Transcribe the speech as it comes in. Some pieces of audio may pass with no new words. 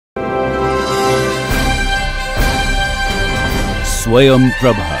Swayam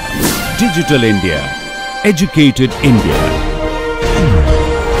Prabha. Digital India. Educated India.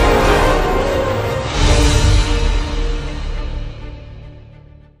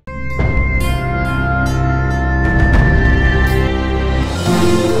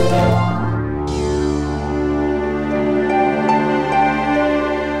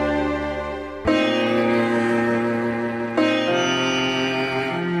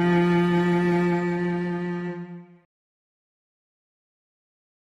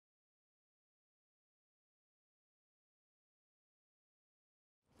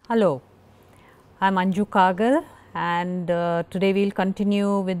 Hello, I am Anju Kagal, and today we will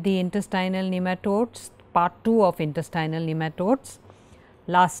continue with the intestinal nematodes, part 2 of intestinal nematodes.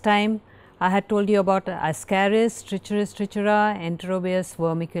 Last time I had told you about Ascaris, Trichuris trichura, Enterobius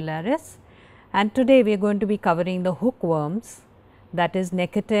vermicularis, and today we are going to be covering the hookworms, that is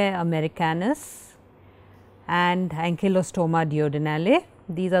Necatae americanus and Ankylostoma duodenale.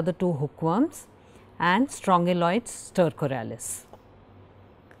 These are the two hookworms, and Strongyloids stercoralis.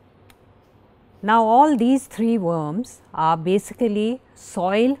 Now, all these three worms are basically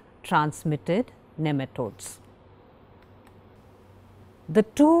soil transmitted nematodes. The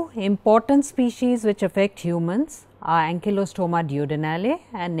two important species which affect humans are Ankylostoma duodenale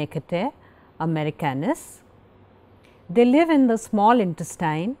and Necatae americanus. They live in the small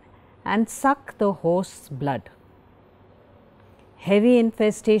intestine and suck the host's blood. Heavy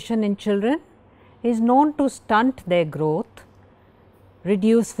infestation in children is known to stunt their growth,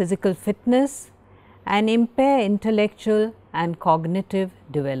 reduce physical fitness, and impair intellectual and cognitive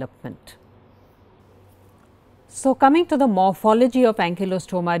development. So, coming to the morphology of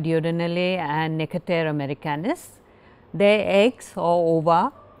Ankylostoma duodenale and Necatae americanus, their eggs or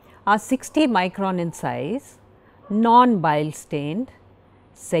ova are 60 micron in size, non-bile stained,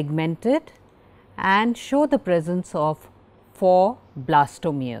 segmented, and show the presence of 4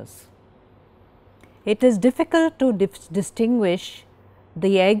 blastomeres. It is difficult to distinguish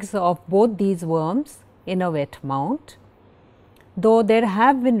the eggs of both these worms in a wet mount, though there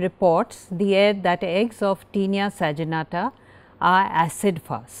have been reports that eggs of Taenia saginata are acid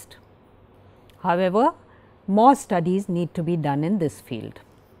fast. However, more studies need to be done in this field.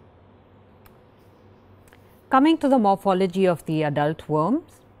 Coming to the morphology of the adult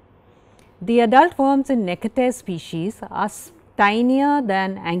worms, the adult worms in Necatae species are tinier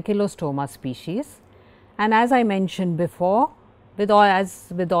than Ankylostoma species, and as I mentioned before,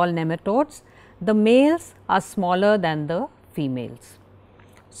 as with all nematodes, the males are smaller than the females.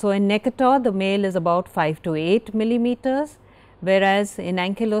 So, in Necator the male is about 5 to 8 millimeters, whereas in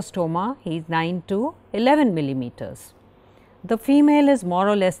Ankylostoma he is 9 to 11 millimeters. The female is more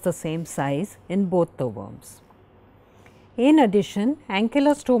or less the same size in both the worms. In addition,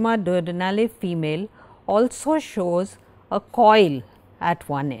 Ankylostoma duodenale female also shows a coil at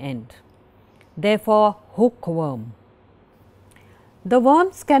one end, therefore hookworm. The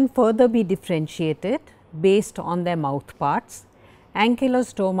worms can further be differentiated based on their mouth parts.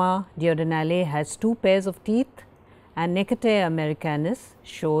 Ankylostoma duodenale has 2 pairs of teeth and Necatae americanus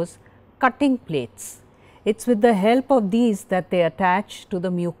shows cutting plates. It is with the help of these that they attach to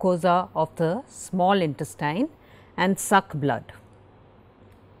the mucosa of the small intestine and suck blood.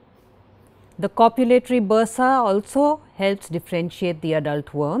 The copulatory bursa also helps differentiate the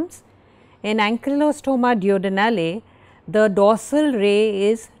adult worms. In Ankylostoma duodenale, the dorsal ray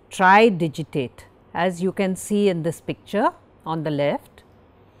is tridigitate, as you can see in this picture on the left,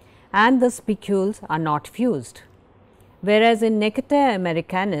 and the spicules are not fused, whereas in Necatae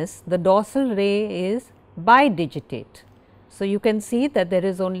americanus the dorsal ray is bidigitate. So, you can see that there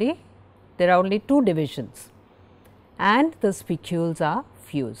are only 2 divisions and the spicules are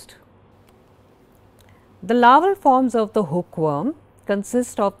fused. The larval forms of the hookworm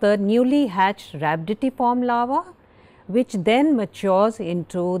consist of the newly hatched rhabditiform larva, which then matures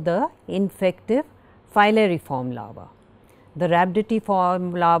into the infective filariform larva. The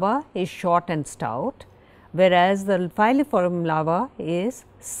rhabditiform larva is short and stout, whereas the filiform larva is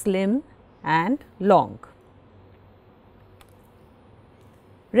slim and long.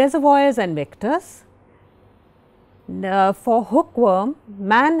 Reservoirs and vectors. For hookworm,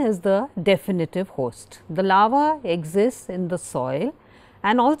 man is the definitive host. The larva exists in the soil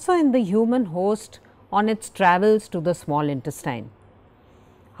and also in the human host on its travels to the small intestine.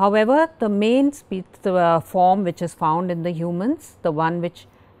 However, the main form which is found in the humans, the one which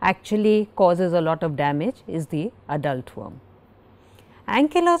actually causes a lot of damage, is the adult worm.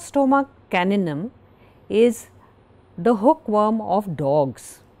 Ankylostoma caninum is the hookworm of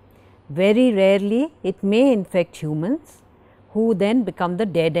dogs. Very rarely it may infect humans, who then become the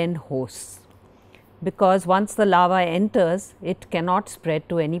dead end hosts. because once the larva enters, it cannot spread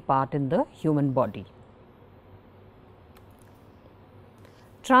to any part in the human body.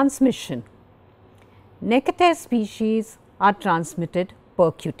 Transmission. Necate species are transmitted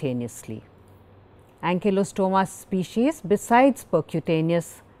percutaneously. Ankylostoma species, besides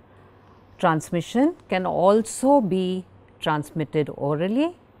percutaneous transmission, can also be transmitted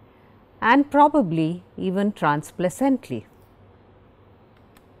orally and probably even transplacentally.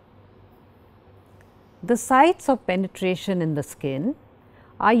 The sites of penetration in the skin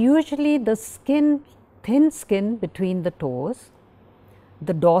are usually the thin skin between the toes,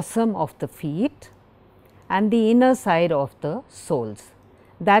 the dorsum of the feet and the inner side of the soles.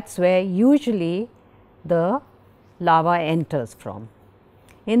 That is where usually the larva enters from.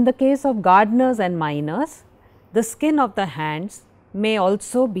 In the case of gardeners and miners, the skin of the hands may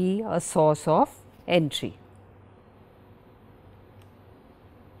also be a source of entry.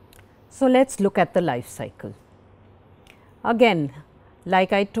 So, let us look at the life cycle. Again,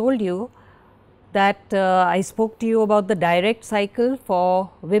 like I told you that I spoke to you about the direct cycle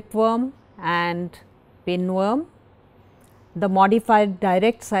for whipworm and pinworm, the modified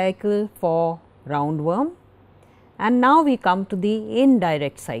direct cycle for roundworm, and now we come to the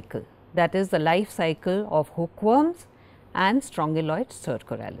indirect cycle, that is the life cycle of hookworms and Strongyloids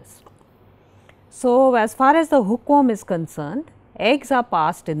stercoralis. So, as far as the hookworm is concerned, eggs are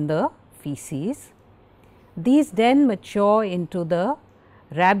passed in the feces. These then mature into the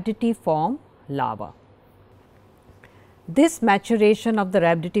rhabditiform larva. This maturation of the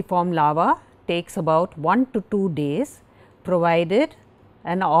rhabditiform larva takes about 1 to 2 days, provided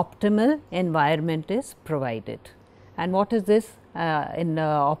an optimal environment is provided. And what is this in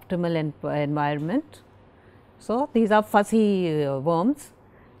optimal environment? So, these are fuzzy worms.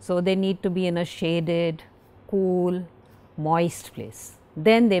 So, they need to be in a shaded, cool, moist place.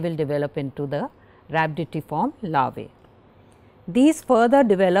 Then they will develop into the rhabditiform larvae. These further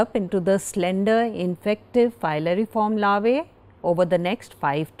develop into the slender infective filariform larvae over the next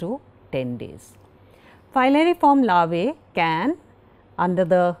 5 to 10 days. Filariform larvae can, under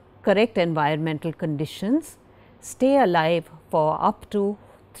the correct environmental conditions, stay alive for up to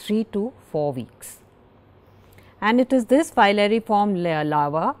 3 to 4 weeks. And it is this filariform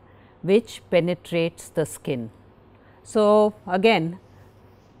larva which penetrates the skin. So, again,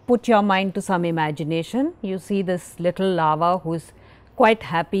 put your mind to some imagination. You see this little larva who is quite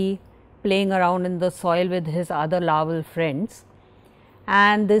happy playing around in the soil with his other larval friends,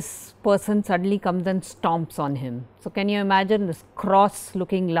 and this person suddenly comes and stomps on him. So, can you imagine this cross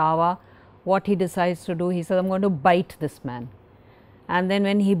looking larva, what he decides to do? He says, I am going to bite this man, and then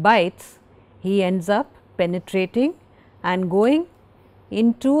when he bites, he ends up penetrating and going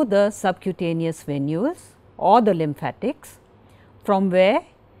into the subcutaneous venules or the lymphatics, from where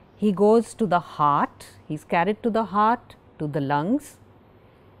he goes to the heart, he is carried to the heart, to the lungs.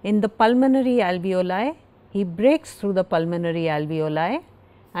 In the pulmonary alveoli, he breaks through the pulmonary alveoli,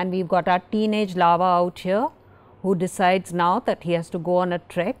 and we have got our teenage larva out here who decides now that he has to go on a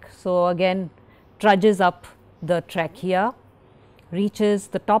trek. So, again trudges up the trachea, reaches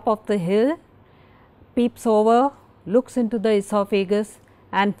the top of the hill, peeps over, looks into the esophagus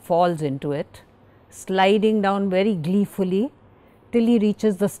and falls into it, sliding down very gleefully till he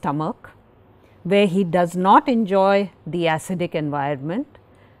reaches the stomach, where he does not enjoy the acidic environment,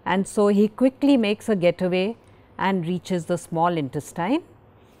 and so he quickly makes a getaway and reaches the small intestine,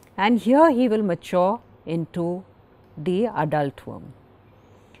 and here he will mature into the adult worm.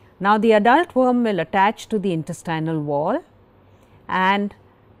 Now, the adult worm will attach to the intestinal wall and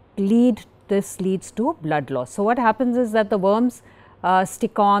this leads to blood loss. So, what happens is that the worms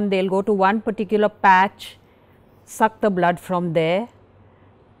stick on, they will go to one particular patch, suck the blood from there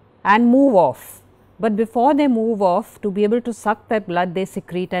and move off. But before they move off, to be able to suck that blood, they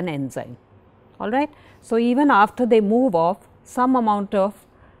secrete an enzyme, all right. So, even after they move off, some amount of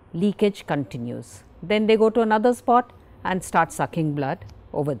leakage continues. Then they go to another spot and start sucking blood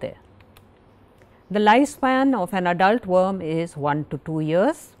over there. The lifespan of an adult worm is 1 to 2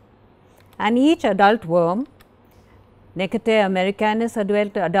 years, and each adult worm, Necate americanus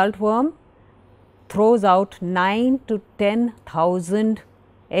adult worm, throws out 9 to 10,000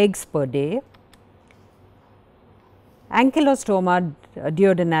 eggs per day. Ankylostoma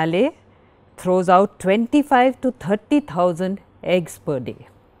duodenale throws out 25 to 30,000 eggs per day.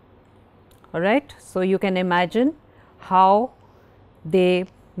 All right. So, you can imagine how they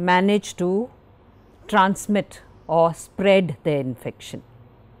manage to transmit or spread their infection.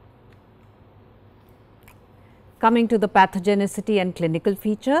 Coming to the pathogenicity and clinical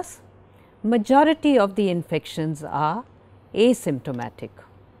features, majority of the infections are asymptomatic.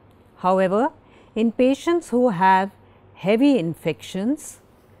 However, In patients who have heavy infections,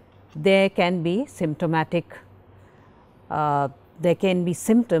 there can be symptoms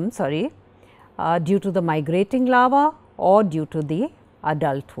due to the migrating larva or due to the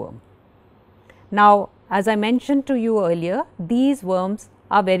adult worm. Now, as I mentioned to you earlier, these worms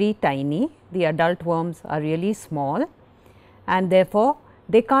are very tiny, the adult worms are really small, and therefore,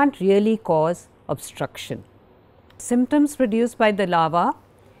 they can't really cause obstruction. Symptoms produced by the larva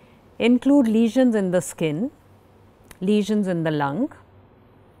include lesions in the skin, lesions in the lung,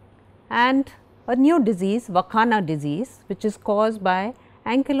 and a new disease, Vacana disease, which is caused by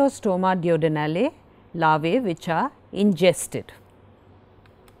Ankylostoma duodenale larvae which are ingested.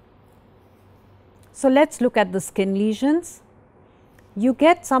 So, let us look at the skin lesions. You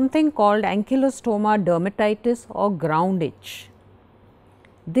get something called Ankylostoma dermatitis or ground itch.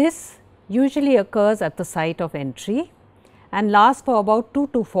 This usually occurs at the site of entry and lasts for about 2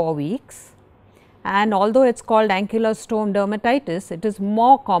 to 4 weeks, and although it is called ankylostome dermatitis, it is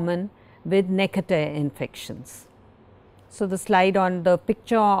more common with Nematodes infections. So, the slide on the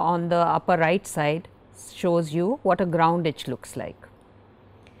picture on the upper right side shows you what a ground itch looks like.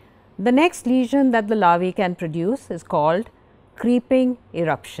 The next lesion that the larvae can produce is called creeping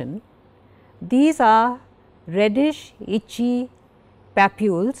eruption. These are reddish itchy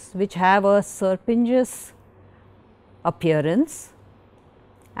papules which have a serpiginous appearance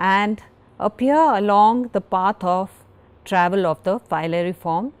and appear along the path of travel of the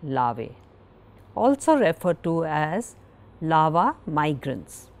filariform larvae, also referred to as larva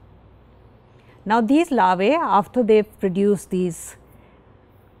migrants. Now, these larvae, after they produce these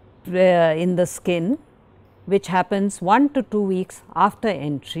in the skin, which happens 1 to 2 weeks after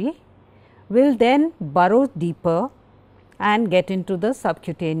entry, will then burrow deeper and get into the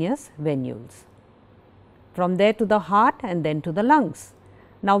subcutaneous venules, from there to the heart and then to the lungs.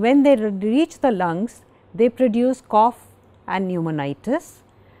 Now, when they reach the lungs, they produce cough and pneumonitis,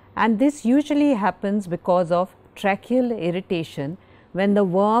 and this usually happens because of tracheal irritation when the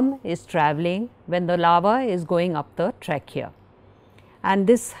worm is traveling, when the larva is going up the trachea, and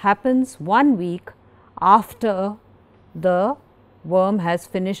this happens 1 week after the worm has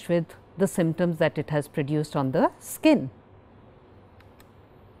finished with the symptoms that it has produced on the skin.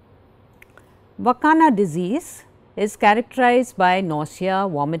 Vacana disease is characterized by nausea,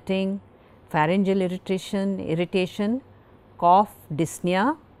 vomiting, pharyngeal irritation, cough,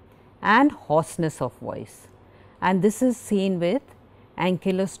 dyspnea and hoarseness of voice, and this is seen with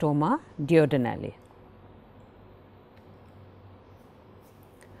Ankylostoma duodenale.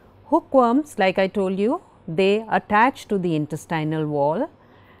 Hookworms, like I told you, they attach to the intestinal wall.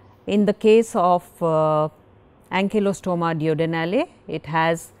 In the case of Ankylostoma duodenale, it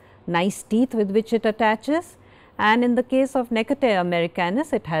has nice teeth with which it attaches, and in the case of Nematodes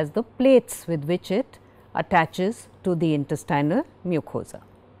americanus, it has the plates with which it attaches to the intestinal mucosa.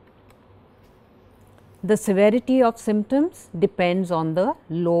 The severity of symptoms depends on the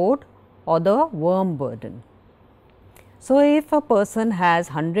load or the worm burden. So, if a person has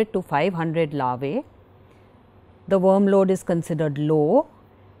 100 to 500 larvae, the worm load is considered low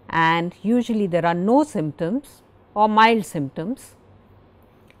and usually there are no symptoms or mild symptoms.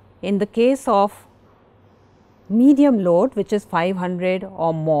 In the case of medium load, which is 500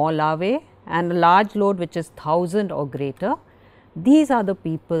 or more larvae, and a large load which is 1000 or greater, these are the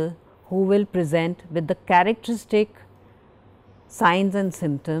people who will present with the characteristic signs and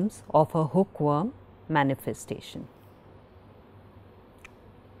symptoms of a hookworm manifestation,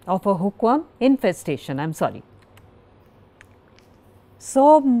 of a hookworm infestation, I am sorry.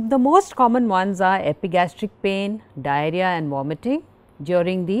 So, the most common ones are epigastric pain, diarrhea and vomiting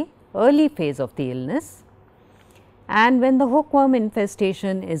during the early phase of the illness, and when the hookworm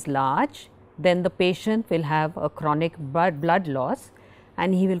infestation is large, then the patient will have a chronic blood loss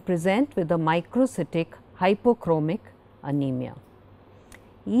and he will present with a microcytic hypochromic anemia.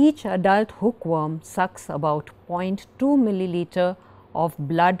 Each adult hookworm sucks about 0.2 milliliter of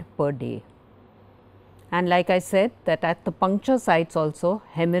blood per day, and like I said that at the puncture sites also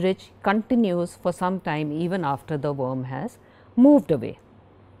hemorrhage continues for some time even after the worm has moved away.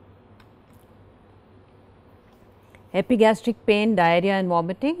 Epigastric pain, diarrhea and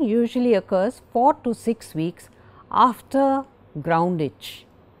vomiting usually occurs 4 to 6 weeks after ground itch.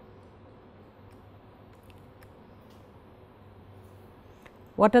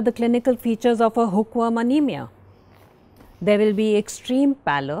 What are the clinical features of a hookworm anemia? There will be extreme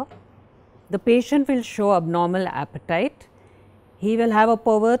pallor, the patient will show abnormal appetite, he will have a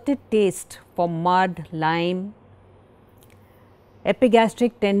perverted taste for mud, lime.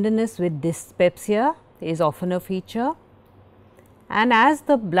 Epigastric tenderness with dyspepsia is often a feature, And as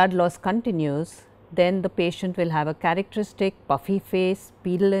the blood loss continues, then the patient will have a characteristic puffy face,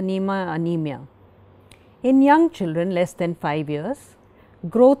 pedal anemia. In young children less than 5 years,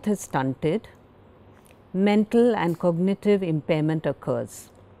 growth is stunted, mental and cognitive impairment occurs.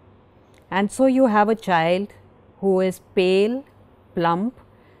 And so, you have a child who is pale, plump,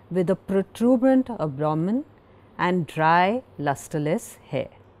 with a protuberant abdomen and dry, lusterless hair.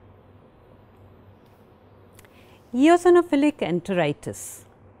 Eosinophilic enteritis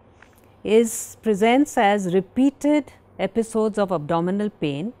presents as repeated episodes of abdominal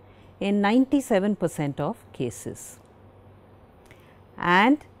pain in 97% of cases.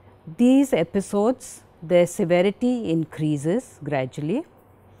 And these episodes, their severity increases gradually.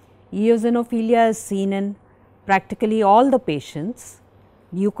 Eosinophilia is seen in practically all the patients,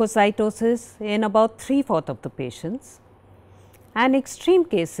 leukocytosis in about 3/4 of the patients, and extreme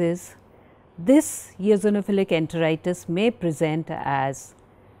cases this eosinophilic enteritis may present as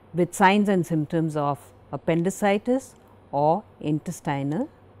with signs and symptoms of appendicitis or intestinal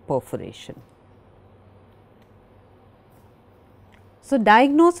perforation. So,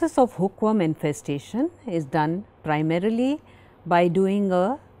 diagnosis of hookworm infestation is done primarily by doing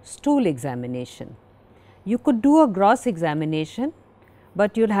a stool examination. You could do a gross examination,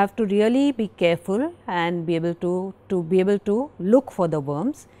 but you will have to really be careful and be able to look for the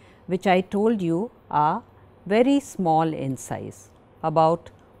worms, which I told you are very small in size,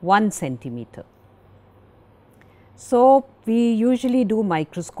 about 1 centimeter. So, we usually do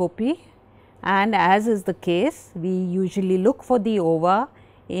microscopy, and as is the case, we usually look for the ova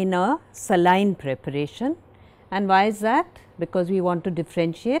in a saline preparation. And why is that? Because we want to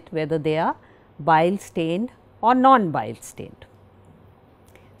differentiate whether they are bile stained or non bile stained.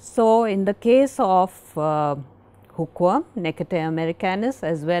 So, in the case of hookworm, Nectaria americanus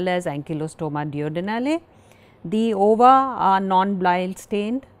as well as Ankylostoma duodenale, the ova are non bile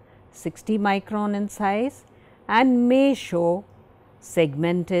stained, 60 micron in size, and may show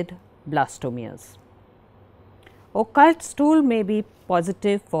segmented blastomeres. Occult stool may be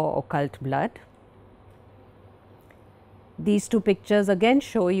positive for occult blood. These two pictures again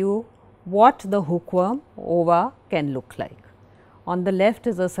show you what the hookworm ova can look like. On the left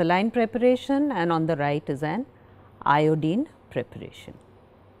is a saline preparation and on the right is an iodine preparation.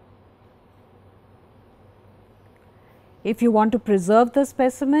 If you want to preserve the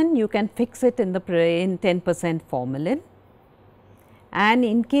specimen, you can fix it in 10% formalin, and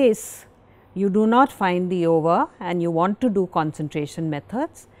in case you do not find the ova and you want to do concentration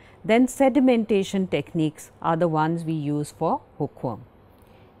methods, then sedimentation techniques are the ones we use for hookworm.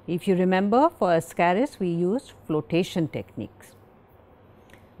 If you remember, for Ascaris we used flotation techniques.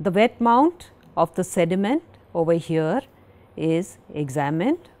 The wet mount of the sediment over here is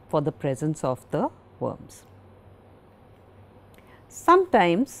examined for the presence of the worms.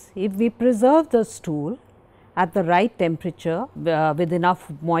 Sometimes, if we preserve the stool at the right temperature with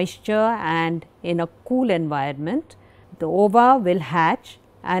enough moisture and in a cool environment, the ova will hatch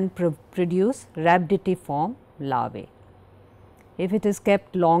and produce rhabditiform larvae. If it is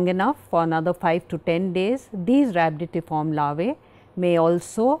kept long enough, for another 5 to 10 days, these rhabditiform larvae may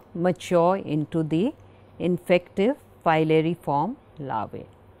also mature into the infective filariform larvae.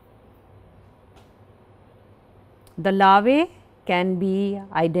 The larvae can be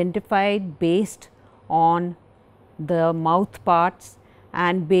identified based on the mouth parts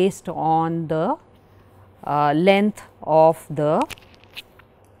and based on the length of the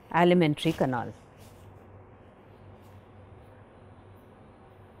alimentary canal.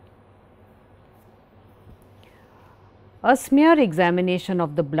 A smear examination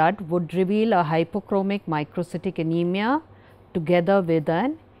of the blood would reveal a hypochromic microcytic anemia together with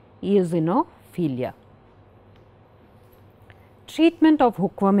an eosinophilia. Treatment of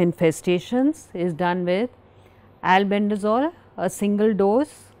hookworm infestations is done with albendazole, a single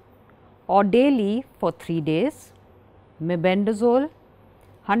dose or daily for 3 days, mebendazole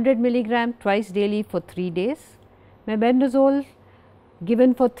 100 milligram twice daily for 3 days. Mebendazole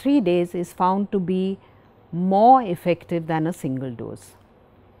given for 3 days is found to be more effective than a single dose.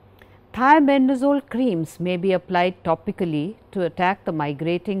 Thiabendazole creams may be applied topically to attack the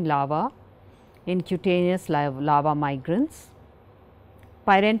migrating larva in cutaneous larva migrans.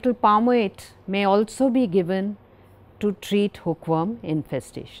 Pyrentyl palmoate may also be given to treat hookworm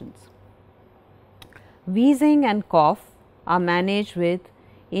infestations. Wheezing and cough are managed with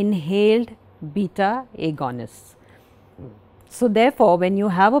inhaled beta agonists. So, therefore, when you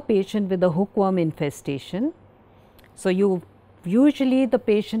have a patient with a hookworm infestation, so usually the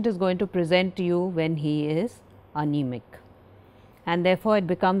patient is going to present to you when he is anemic, and therefore, it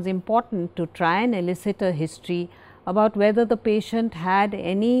becomes important to try and elicit a history about whether the patient had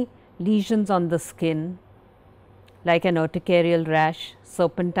any lesions on the skin like an urticarial rash,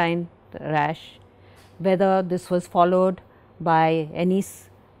 serpentine rash, whether this was followed by any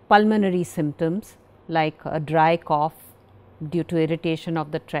pulmonary symptoms like a dry cough due to irritation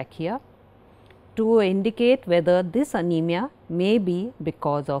of the trachea, to indicate whether this anemia may be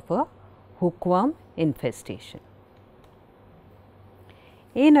because of a hookworm infestation.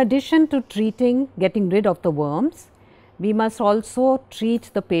 In addition to getting rid of the worms, we must also treat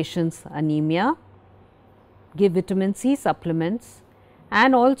the patient's anemia, give vitamin C supplements,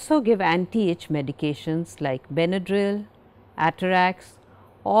 and also give anti-itch medications like Benadryl, Atarax,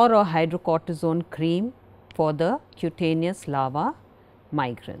 or a hydrocortisone cream for the cutaneous larva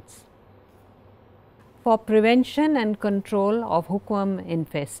migrans. For prevention and control of hookworm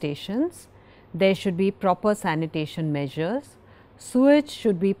infestations, there should be proper sanitation measures, sewage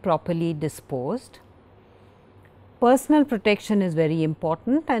should be properly disposed. Personal protection is very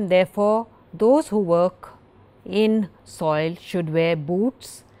important, and therefore, those who work in soil should wear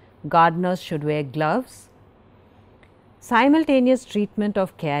boots, gardeners should wear gloves. Simultaneous treatment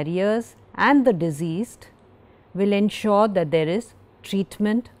of carriers and the diseased will ensure that there is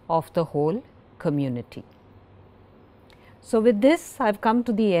treatment of the whole community. So, with this I have come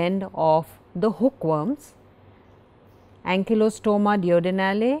to the end of the hookworms, Ankylostoma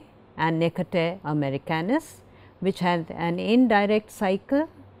duodenale and Necrote americanus, which had an indirect cycle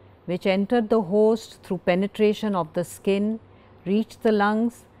which entered the host through penetration of the skin, reached the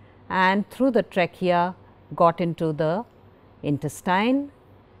lungs, and through the trachea got into the intestine,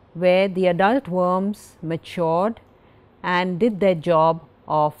 where the adult worms matured and did their job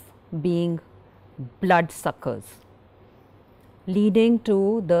of being blood suckers, leading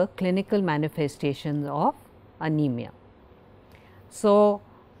to the clinical manifestations of anemia. So,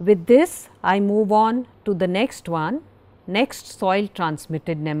 with this I move on to the next one, next soil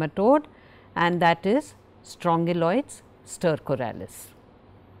transmitted nematode, and that is Strongyloides stercoralis.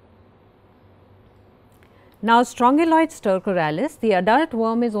 Now, Strongyloides stercoralis, the adult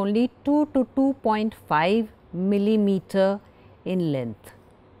worm is only 2 to 2.5 millimeter in length.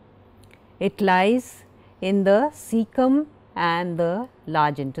 It lies in the cecum and the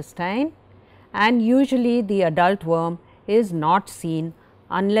large intestine, and usually the adult worm is not seen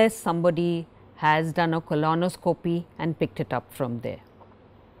unless somebody has done a colonoscopy and picked it up from there.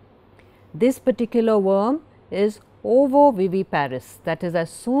 This particular worm is ovoviviparous, that is, as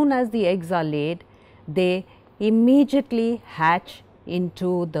soon as the eggs are laid, they immediately hatch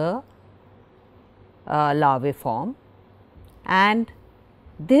into the larvae form, and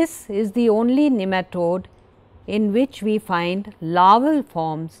this is the only nematode in which we find larval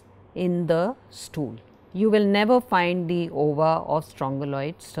forms in the stool. You will never find the ova of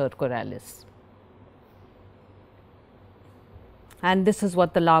Strongyloides stercoralis. And this is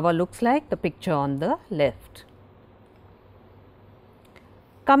what the larva looks like, the picture on the left.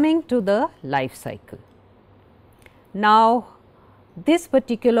 Coming to the life cycle. Now, this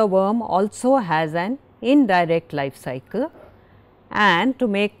particular worm also has an indirect life cycle, and to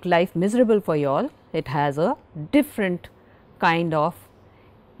make life miserable for you all, it has a different kind of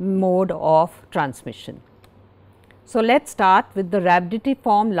mode of transmission. So, let us start with the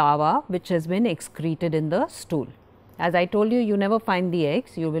rhabditiform larva which has been excreted in the stool. As I told you, you never find the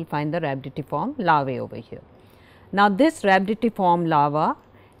eggs, you will find the rhabditiform larvae over here. Now, this rhabditiform larva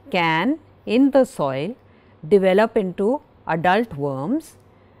can in the soil develop into adult worms,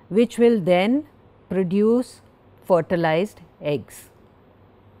 which will then produce fertilized eggs.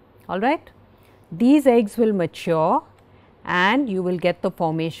 All right. These eggs will mature and you will get the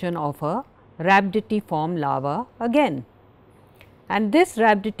formation of a rhabditiform larva again. And this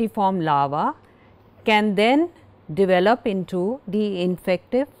rhabditiform larva can then develop into the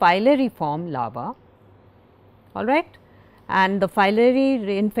infective filariform larva, all right. And the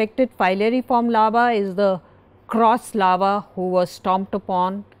infected filariform larva is the cross larva who was stomped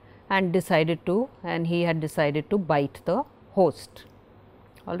upon and he had decided to bite the host,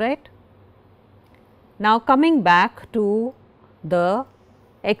 all right. Now, coming back to the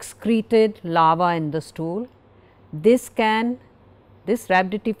excreted larva in the stool, this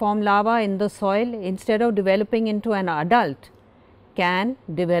rhabditiform larva in the soil, instead of developing into an adult, can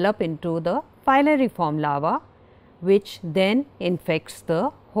develop into the filariform larva, which then infects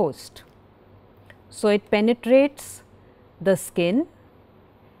the host. So, it penetrates the skin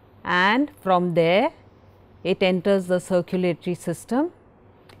and from there it enters the circulatory system,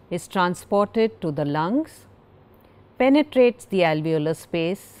 is transported to the lungs, penetrates the alveolar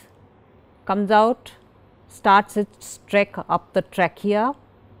space, comes out, starts its trek up the trachea,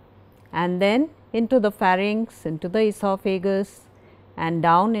 and then into the pharynx, into the esophagus and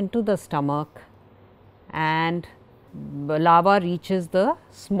down into the stomach, and larva reaches the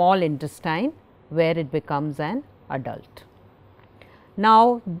small intestine where it becomes an adult.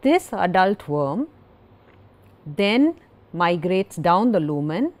 Now, this adult worm then migrates down the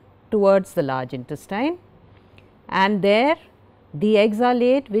lumen towards the large intestine, and there the eggs are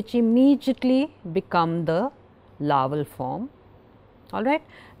laid, which immediately become the larval form. All right.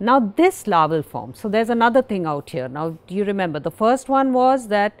 Now, this larval form, so there is another thing out here. Now, do you remember the first one was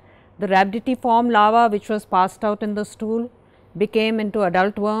that the rhabditiform larva, which was passed out in the stool, became into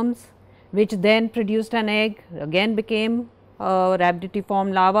adult worms, which then produced an egg, again became a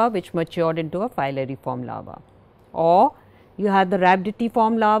rhabditiform larva, which matured into a filariform larva. Or you had the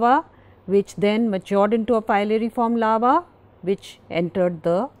rhabditiform larva, which then matured into a filariform larva, which entered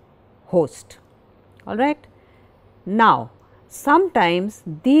the host. All right. Now, sometimes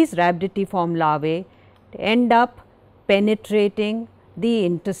these rhabditiform larvae end up penetrating the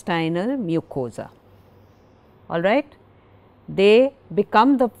intestinal mucosa. All right. They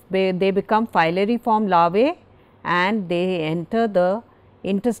become filariform larvae and they enter the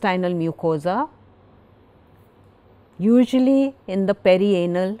intestinal mucosa, usually in the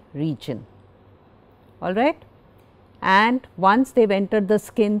perianal region. All right. And once they have entered the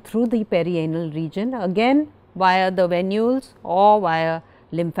skin through the perianal region, again via the venules or via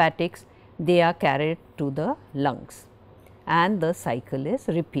lymphatics, they are carried to the lungs and the cycle is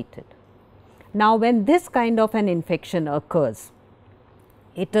repeated. Now, when this kind of an infection occurs,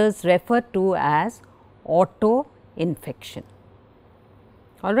 it is referred to as auto-infection.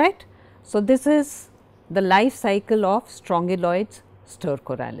 All right. So, this is the life cycle of Strongyloides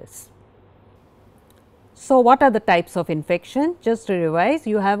stercoralis. So, what are the types of infection? Just to revise,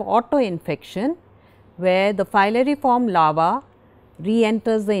 you have auto-infection, where the filariform larva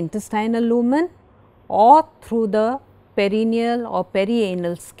re-enters the intestinal lumen or through the perineal or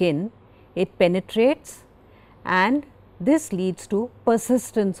perianal skin, it penetrates, and this leads to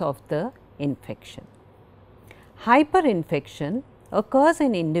persistence of the infection. Hyperinfection occurs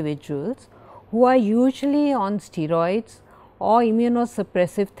in individuals who are usually on steroids or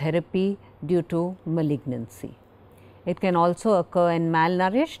immunosuppressive therapy due to malignancy. It can also occur in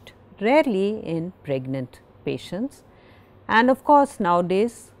malnourished, rarely in pregnant patients, and of course,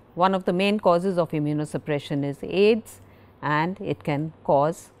 nowadays one of the main causes of immunosuppression is AIDS, and it can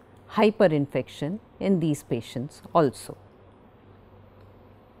cause hyperinfection in these patients also.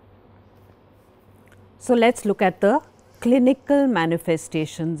 So, let us look at the clinical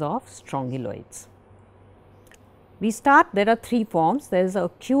manifestations of strongyloids. We start, there are three forms. There is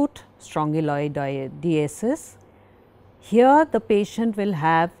acute strongyloidiasis. Here the patient will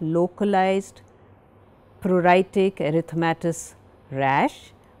have localized pruritic erythematous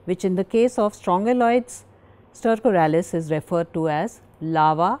rash, which in the case of Strongyloides stercoralis is referred to as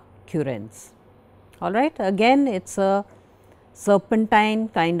lava currens. All right. Again, it is a serpentine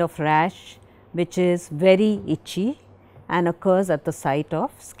kind of rash, which is very itchy and occurs at the site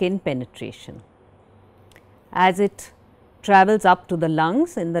of skin penetration. As it travels up to the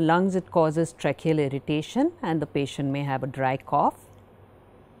lungs, in the lungs it causes tracheal irritation and the patient may have a dry cough.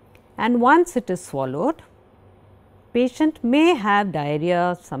 And once it is swallowed, patient may have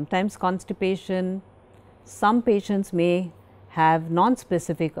diarrhea, sometimes constipation, some patients may have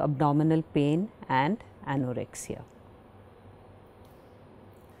non-specific abdominal pain and anorexia.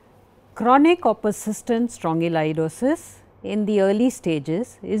 Chronic or persistent strongyloidosis in the early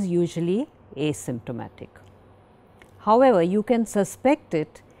stages is usually asymptomatic. However, you can suspect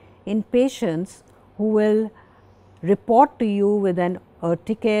it in patients who will report to you with an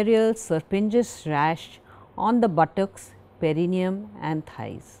urticarial serpingeous rash on the buttocks, perineum and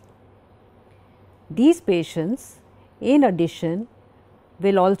thighs. These patients in addition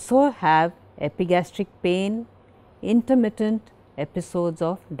will also have epigastric pain, intermittent episodes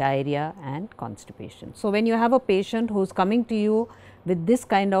of diarrhea and constipation. So, when you have a patient who is coming to you with this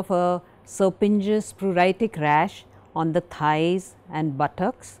kind of a serpingeous pruritic rash on the thighs and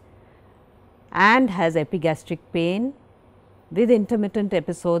buttocks and has epigastric pain with intermittent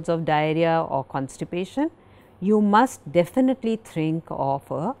episodes of diarrhea or constipation, you must definitely think of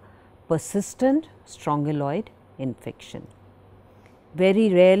a persistent strongyloid infection. Very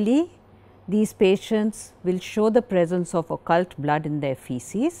rarely these patients will show the presence of occult blood in their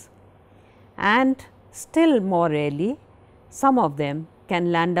feces, and still more rarely some of them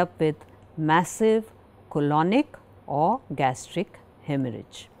can land up with massive colonic or gastric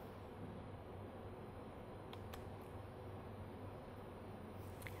hemorrhage.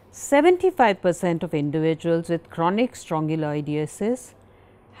 "75% of individuals with chronic strongyloidiasis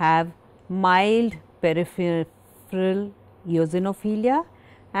have mild peripheral eosinophilia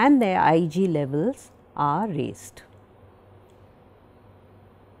and their Ig levels are raised.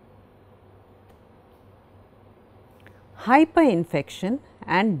 Hyperinfection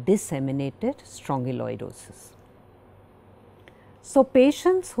and disseminated strongyloidosis. So,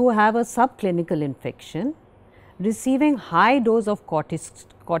 patients who have a subclinical infection receiving high dose of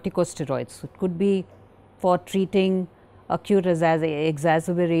corticosteroids, it could be for treating acute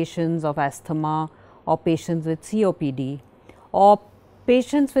exacerbations of asthma or patients with COPD or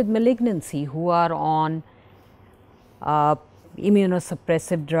patients with malignancy who are on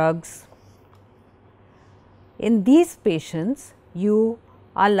immunosuppressive drugs. In these patients, you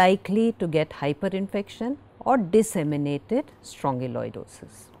are likely to get hyperinfection or disseminated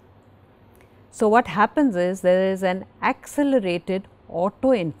strongyloidosis. So, what happens is there is an accelerated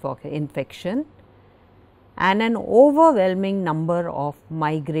auto-infection and an overwhelming number of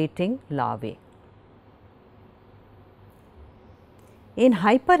migrating larvae. In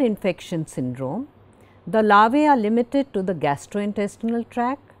hyperinfection syndrome, the larvae are limited to the gastrointestinal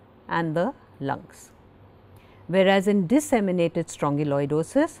tract and the lungs, whereas in disseminated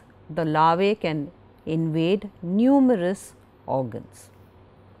strongyloidosis, the larvae can invade numerous organs.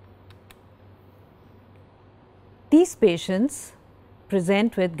 These patients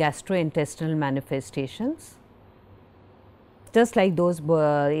present with gastrointestinal manifestations, just like those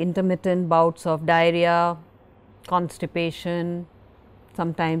intermittent bouts of diarrhea, constipation,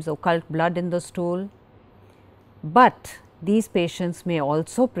 sometimes occult blood in the stool, but these patients may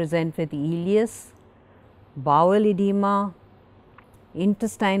also present with ileus, bowel edema,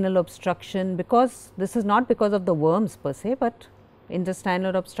 intestinal obstruction, because this is not because of the worms per se, but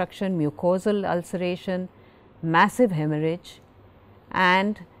intestinal obstruction, mucosal ulceration, massive hemorrhage,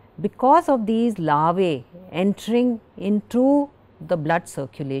 and because of these larvae entering into the blood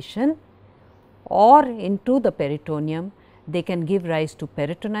circulation or into the peritoneum, they can give rise to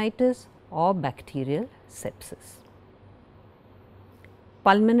peritonitis or bacterial sepsis.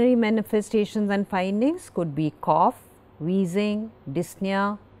 Pulmonary manifestations and findings could be cough, wheezing,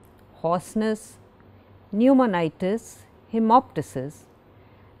 dyspnea, hoarseness, pneumonitis, hemoptysis,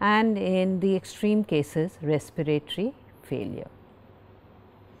 and in the extreme cases respiratory failure.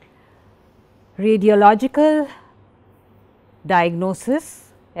 Radiological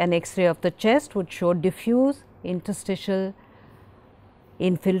diagnosis, an X-ray of the chest would show diffuse interstitial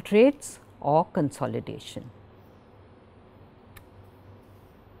infiltrates or consolidation.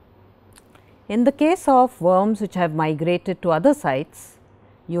 In the case of worms which have migrated to other sites,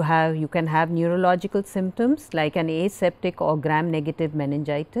 you can have neurological symptoms like an aseptic or gram-negative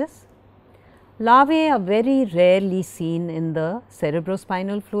meningitis. Larvae are very rarely seen in the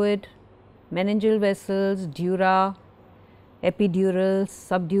cerebrospinal fluid, meningeal vessels, dura, epidural,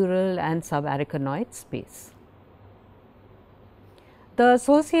 subdural and subarachnoid space. The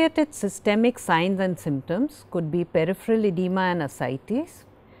associated systemic signs and symptoms could be peripheral edema and ascites,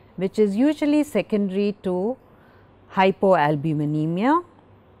 which is usually secondary to hypoalbuminemia,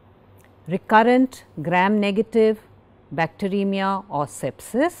 recurrent gram-negative bacteremia or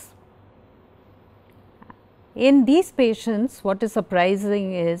sepsis. In these patients, what is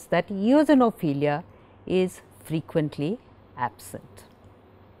surprising is that eosinophilia is frequently absent.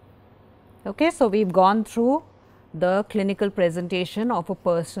 Okay, so, we have gone through the clinical presentation of a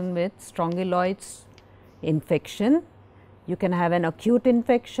person with strongyloids infection. You can have an acute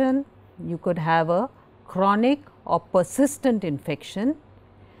infection, you could have a chronic or persistent infection,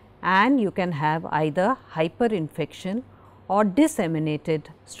 and you can have either hyperinfection or disseminated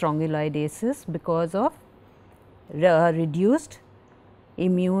strongyloidosis because of reduced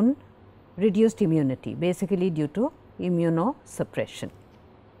immunity, basically due to immunosuppression.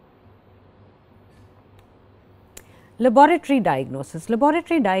 Laboratory diagnosis.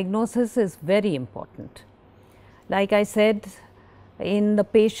 Laboratory diagnosis is very important. Like I said, in the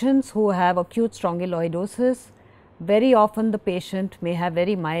patients who have acute strongyloidosis, very often the patient may have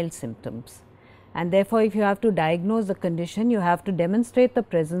very mild symptoms, and therefore, if you have to diagnose the condition, you have to demonstrate the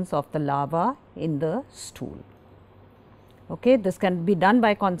presence of the larva in the stool. Okay, this can be done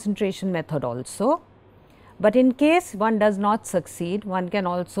by concentration method also, but in case one does not succeed, one can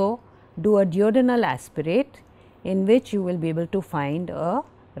also do a duodenal aspirate, in which you will be able to find a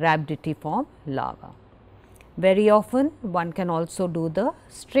rhabditiform larva. Very often one can also do the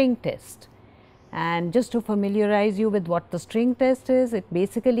string test, and just to familiarize you with what the string test is, it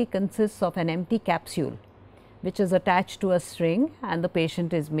basically consists of an empty capsule which is attached to a string and the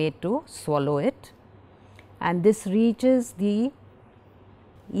patient is made to swallow it, and this reaches the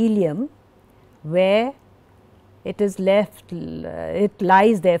ileum where it is left, it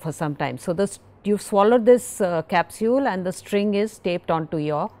lies there for some time. So, you swallowed this capsule and the string is taped onto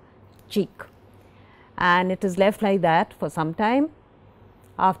your cheek, and it is left like that for some time.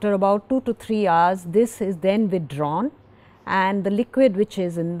 After about 2 to 3 hours, this is then withdrawn and the liquid which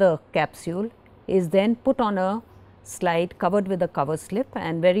is in the capsule is then put on a slide covered with a cover slip,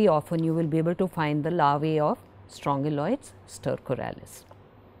 and very often you will be able to find the larvae of Strongyloids stercoralis.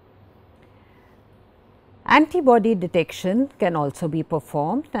 Antibody detection can also be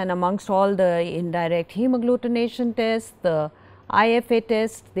performed, and amongst all the indirect hemagglutination tests, the IFA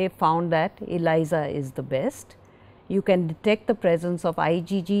test, they found that ELISA is the best. You can detect the presence of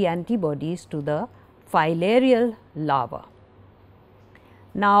IgG antibodies to the filarial larva.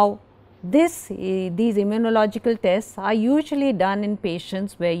 Now, these immunological tests are usually done in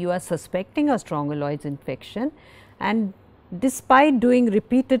patients where you are suspecting a Strongyloids infection, and despite doing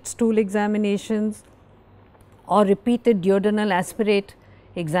repeated stool examinations or repeated duodenal aspirate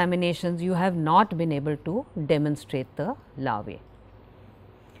examinations, you have not been able to demonstrate the larvae.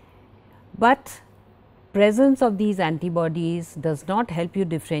 But presence of these antibodies does not help you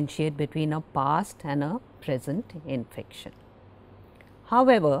differentiate between a past and a present infection.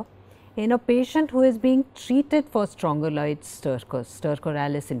 However, in a patient who is being treated for Strongyloids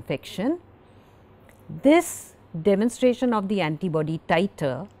stercoralis infection, this demonstration of the antibody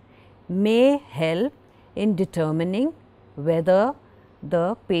titer may help in determining whether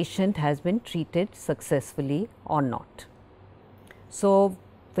the patient has been treated successfully or not. So,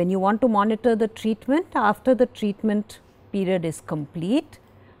 when you want to monitor the treatment, after the treatment period is complete,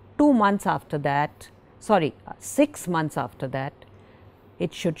 2 months after that, 6 months after that,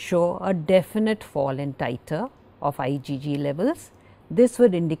 it should show a definite fall in titer of IgG levels. This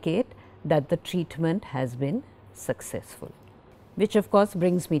would indicate that the treatment has been successful, which of course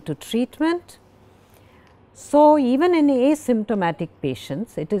brings me to treatment. So, even in asymptomatic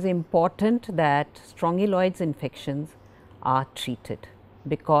patients, it is important that Strongyloids infections are treated,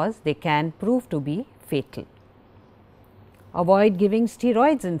 because they can prove to be fatal. Avoid giving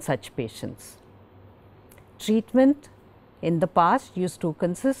steroids in such patients. Treatment in the past used to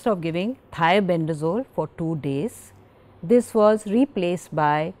consist of giving thiabendazole for 2 days. This was replaced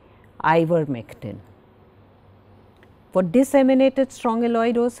by ivermectin. For disseminated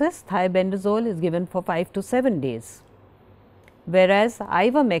strongyloidosis, thiabendazole is given for 5 to 7 days, whereas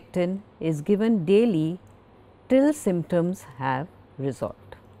ivermectin is given daily till symptoms have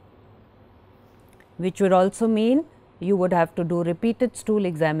resolved, which would also mean you would have to do repeated stool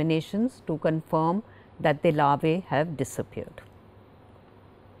examinations to confirm that the larvae have disappeared.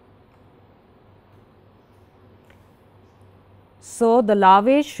 So, the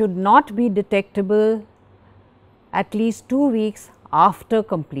larvae should not be detectable at least 2 weeks after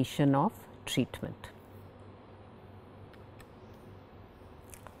completion of treatment.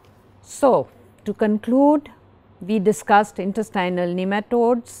 So, to conclude, we discussed intestinal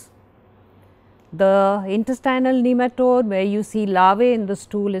nematodes. The intestinal nematode where you see larvae in the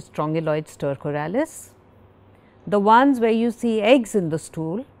stool is Strongyloids stercoralis. The ones where you see eggs in the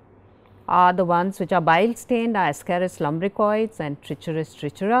stool are the ones which are bile stained, are Ascaris lumbricoids and Trichuris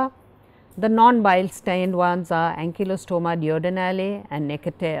trichura. The non-bile stained ones are Ankylostoma duodenale and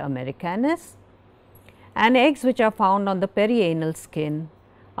Necatae americanus, and eggs which are found on the perianal skin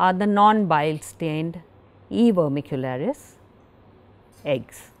are the non-bile stained E. vermicularis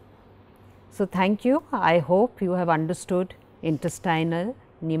eggs. So, thank you. I hope you have understood intestinal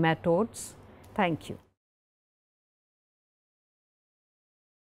nematodes. Thank you.